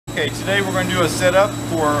Okay, today we're going to do a setup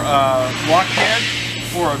for block head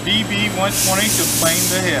for a VB120 to plane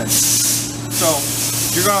the head. So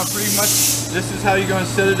you're going to pretty much, this is how you're going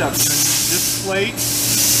to set it up. You're going to use this plate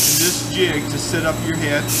and this jig to set up your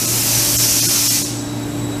head.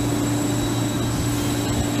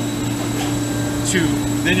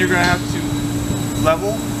 Then you're going to have to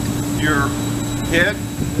level your head.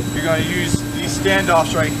 You're going to use these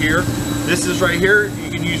standoffs right here. This is right here.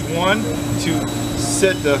 You can use one to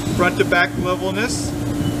set the front to back levelness,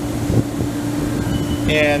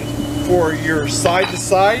 and for your side to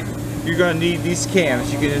side you're going to need these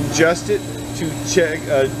cams. You can adjust it to check,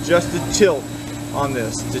 adjust the tilt on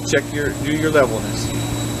this to check do your levelness.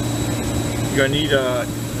 You're going to need a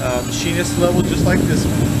machinist level just like this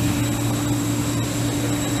one.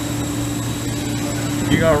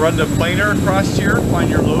 You're going to run the planer across here,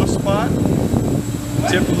 find your low spot.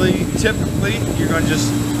 Typically you're going to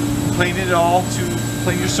just plane it all to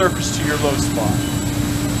plane your surface to your low spot.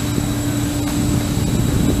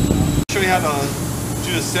 I'll show you how to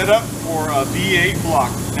do the setup for a V8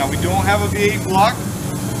 block. Now we don't have a V8 block,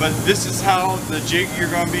 but this is how the jig you're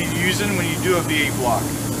going to be using when you do a V8 block.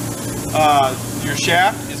 Your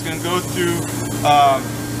shaft is going to go through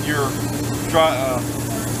your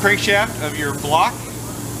crankshaft of your block.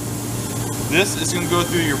 This is going to go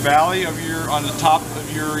through your valley of on the top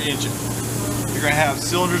of your engine. You're going to have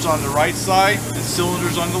cylinders on the right side and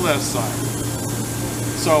cylinders on the left side.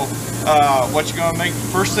 So what you're going to make,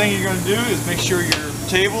 first thing you're going to do is make sure your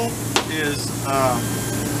table is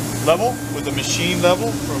level with the machine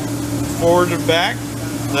level from forward to back,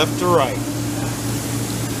 left to right.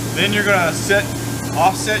 Then you're going to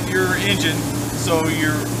offset your engine so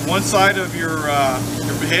your one side of your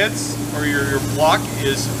heads or your block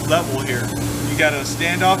is level here. You got a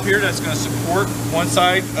standoff here that's going to support one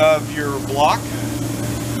side of your block,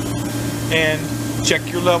 and check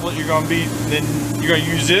your level that you're going to be. Then you're going to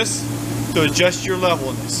use this to adjust your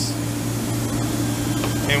levelness.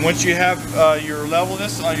 And once you have your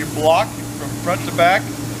levelness on your block from front to back,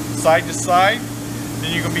 side to side,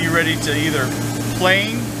 then you're going to be ready to either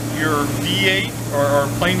plane your V8 or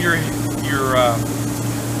plane your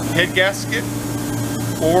head gasket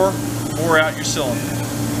or bore out your cylinder.